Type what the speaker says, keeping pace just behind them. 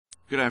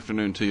Good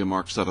afternoon to you,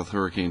 Mark Sudduth,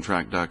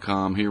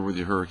 HurricaneTrack.com, here with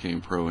your Hurricane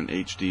Pro and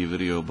HD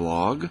video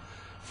blog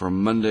for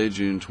Monday,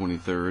 June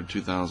 23rd,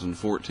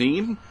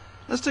 2014.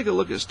 Let's take a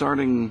look at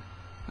starting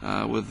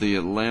with the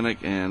Atlantic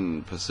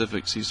and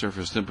Pacific sea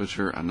surface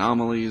temperature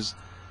anomalies,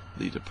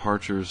 the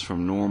departures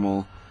from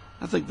normal.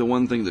 I think the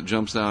one thing that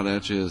jumps out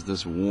at you is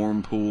this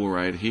warm pool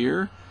right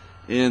here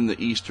in the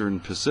eastern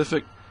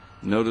Pacific.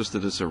 Notice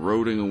that it's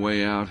eroding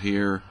away out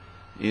here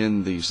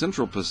in the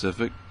central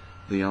Pacific.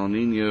 The El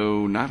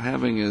Nino not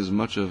having as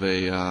much of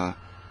a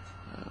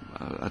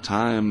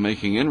time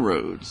making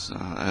inroads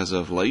as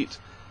of late,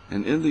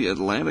 and in the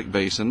Atlantic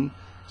basin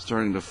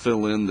starting to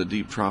fill in the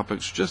deep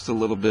tropics just a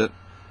little bit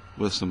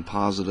with some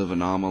positive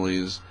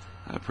anomalies,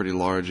 a pretty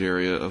large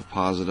area of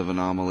positive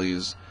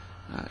anomalies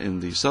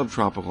in the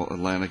subtropical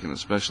Atlantic, and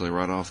especially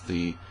right off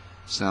the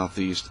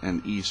southeast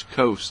and east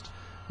coast.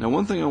 Now,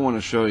 one thing I want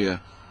to show you,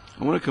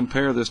 I want to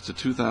compare this to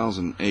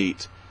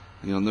 2008.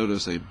 You'll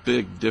notice a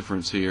big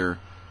difference here.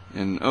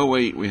 In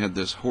 2008, we had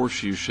this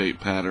horseshoe-shaped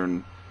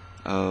pattern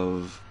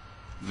of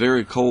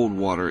very cold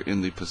water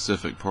in the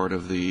Pacific, part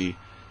of the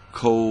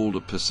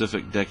cold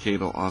Pacific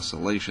decadal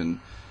oscillation.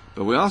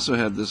 But we also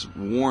had this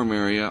warm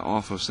area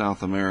off of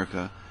South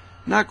America,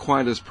 not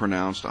quite as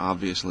pronounced,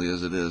 obviously,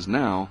 as it is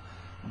now.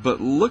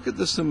 But look at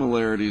the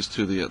similarities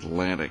to the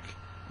Atlantic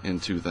in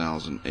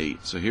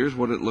 2008. So here's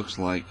what it looks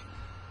like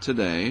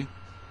today,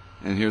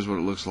 and here's what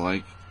it looks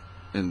like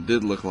and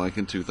did look like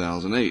in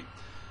 2008.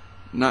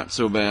 Not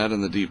so bad in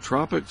the deep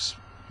tropics,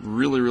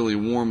 really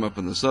warm up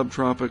in the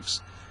subtropics,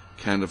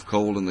 kind of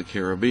cold in the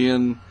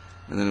Caribbean,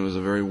 and then it was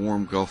a very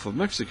warm Gulf of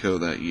Mexico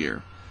that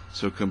year.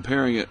 So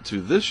comparing it to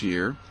this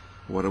year,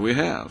 what do we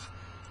have?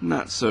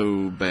 Not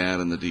so bad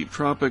in the deep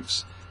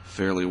tropics,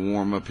 fairly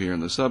warm up here in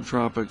the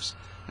subtropics,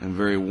 and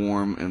very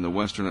warm in the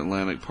western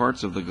Atlantic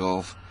parts of the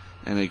Gulf,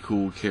 and a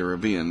cool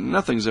Caribbean.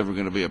 Nothing's ever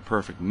going to be a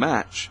perfect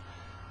match,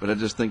 but I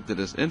just think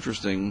that it's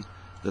interesting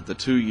that the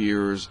 2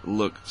 years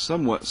look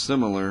somewhat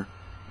similar,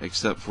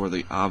 except for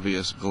the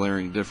obvious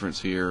glaring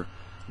difference here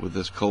with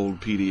this cold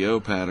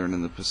PDO pattern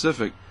in the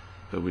Pacific.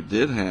 But we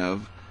did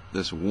have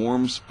this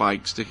warm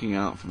spike sticking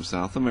out from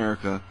South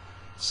America,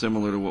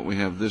 similar to what we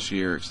have this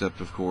year, except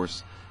of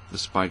course the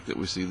spike that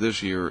we see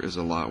this year is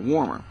a lot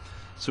warmer.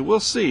 So we'll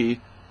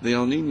see. The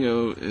El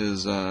Nino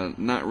is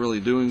not really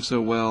doing so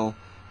well,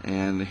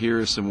 and here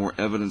is some more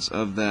evidence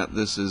of that.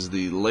 This is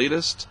the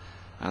latest.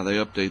 They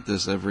update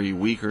this every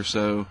week or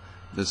so.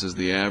 This is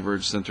the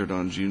average centered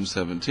on June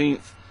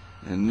 17th.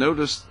 And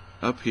notice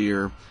up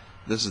here,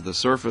 this is the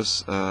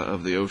surface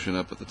of the ocean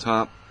up at the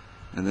top,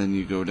 and then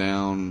you go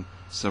down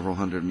several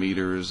hundred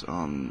meters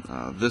on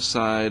this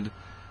side.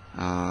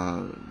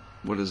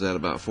 What is that,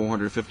 about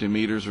 450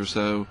 meters or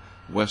so?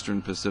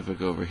 Western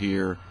Pacific over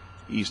here,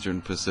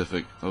 Eastern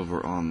Pacific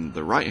over on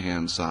the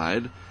right-hand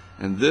side.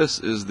 And this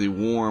is the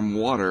warm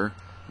water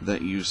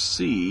that you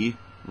see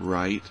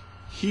right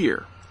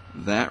here.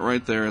 That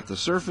right there at the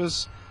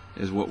surface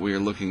is what we are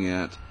looking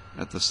at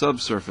the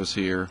subsurface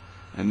here.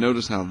 And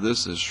notice how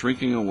this is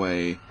shrinking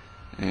away,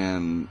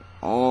 and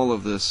all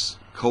of this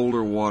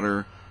colder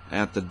water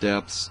at the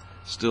depths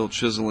still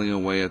chiseling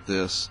away at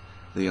this.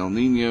 The El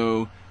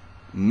Nino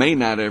may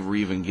not ever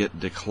even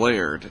get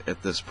declared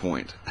at this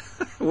point.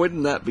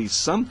 Wouldn't that be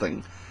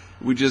something?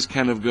 We just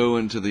kind of go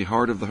into the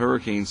heart of the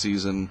hurricane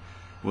season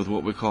with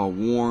what we call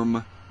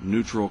warm,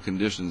 neutral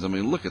conditions. I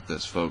mean, look at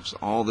this, folks.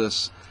 All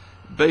this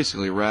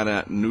basically right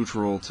at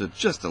neutral to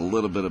just a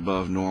little bit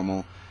above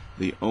normal.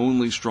 The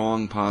only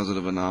strong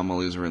positive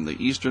anomalies are in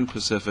the eastern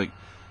Pacific.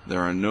 There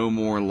are no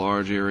more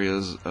large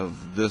areas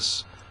of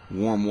this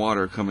warm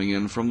water coming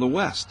in from the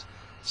west.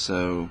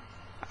 So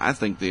I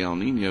think the El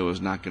Nino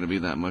is not going to be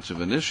that much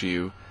of an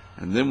issue.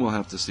 And then we'll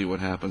have to see what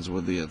happens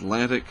with the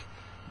Atlantic.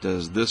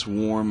 Does this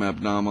warm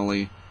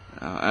abnormally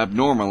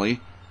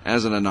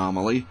as an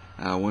anomaly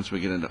once we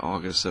get into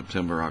August,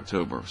 September,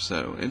 October.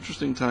 So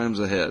interesting times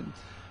ahead.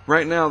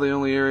 Right now, the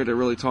only area to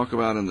really talk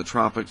about in the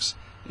tropics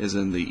is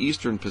in the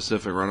eastern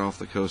Pacific, right off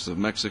the coast of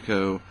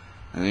Mexico,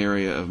 an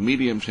area of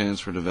medium chance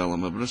for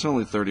development, but it's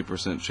only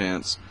 30%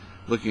 chance.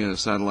 Looking at a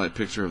satellite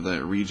picture of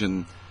that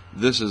region,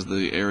 this is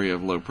the area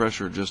of low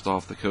pressure just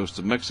off the coast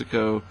of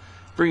Mexico,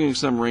 bringing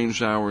some rain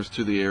showers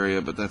to the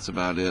area, but that's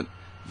about it.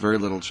 Very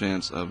little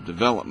chance of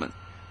development.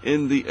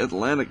 In the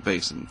Atlantic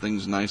basin,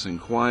 things nice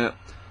and quiet.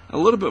 A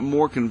little bit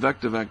more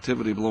convective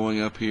activity blowing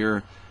up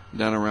here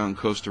down around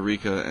Costa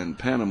Rica and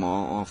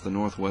Panama off the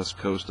northwest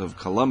coast of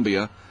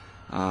Colombia.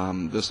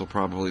 This will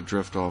probably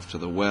drift off to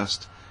the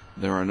west.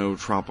 There are no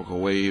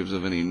tropical waves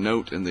of any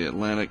note in the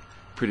Atlantic.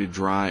 Pretty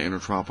dry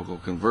intertropical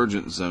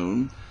convergence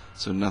zone,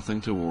 so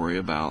nothing to worry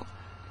about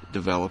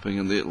developing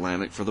in the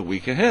Atlantic for the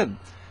week ahead.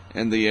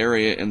 And the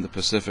area in the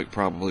Pacific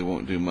probably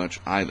won't do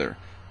much either.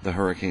 The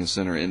Hurricane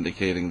Center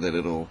indicating that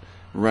it'll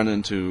run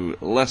into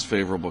less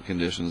favorable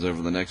conditions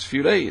over the next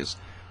few days.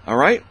 All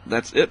right,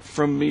 that's it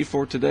from me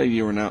for today.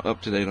 You are now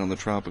up to date on the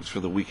tropics for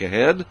the week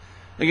ahead.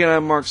 Again,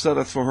 I'm Mark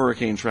Sudduth for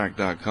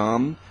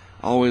HurricaneTrack.com.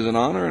 Always an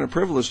honor and a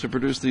privilege to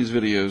produce these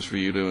videos for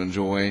you to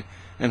enjoy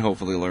and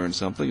hopefully learn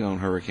something on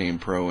Hurricane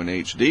Pro and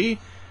HD.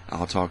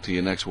 I'll talk to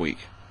you next week.